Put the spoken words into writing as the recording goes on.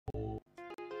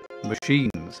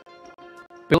Machines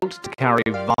built to carry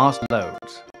vast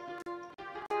loads,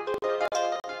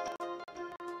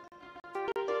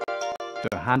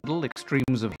 to handle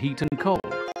extremes of heat and cold,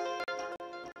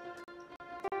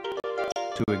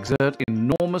 to exert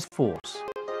enormous force,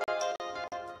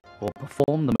 or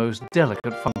perform the most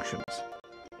delicate functions.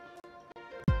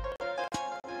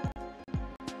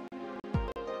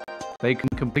 They can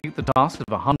complete the tasks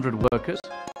of 100 workers,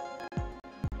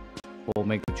 or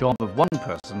make the job of one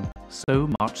person so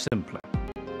much simpler.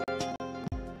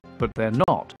 But they're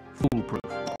not foolproof.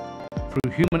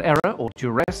 Through human error or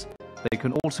duress, they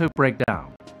can also break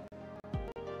down,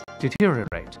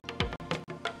 deteriorate,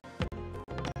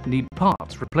 need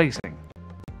parts replacing,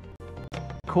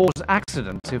 cause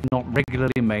accidents if not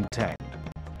regularly maintained.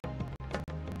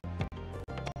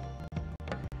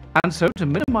 And so, to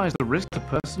minimize the risk to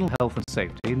personal health and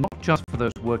safety, not just for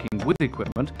those working with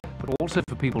equipment, but also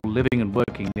for people living and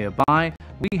working nearby,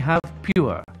 we have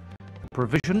PURE, the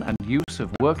Provision and Use of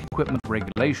Work Equipment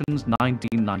Regulations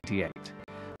 1998.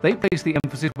 They place the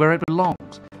emphasis where it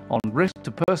belongs, on risk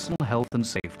to personal health and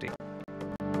safety.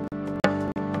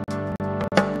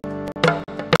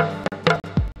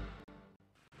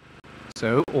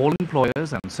 So, all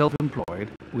employers and self-employed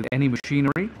with any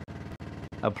machinery,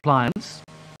 appliance,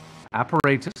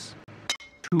 apparatus,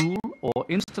 tool or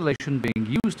installation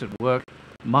being used at work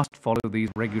must follow these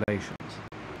regulations,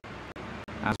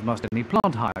 as must any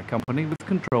plant hire company with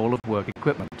control of work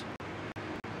equipment.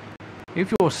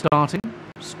 If you're starting,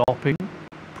 stopping,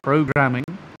 programming,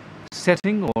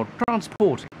 setting or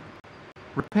transporting,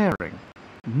 repairing,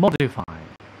 modifying,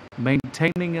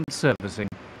 maintaining and servicing,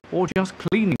 or just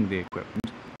cleaning the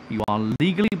equipment, you are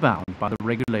legally bound by the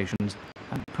regulations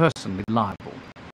and personally liable.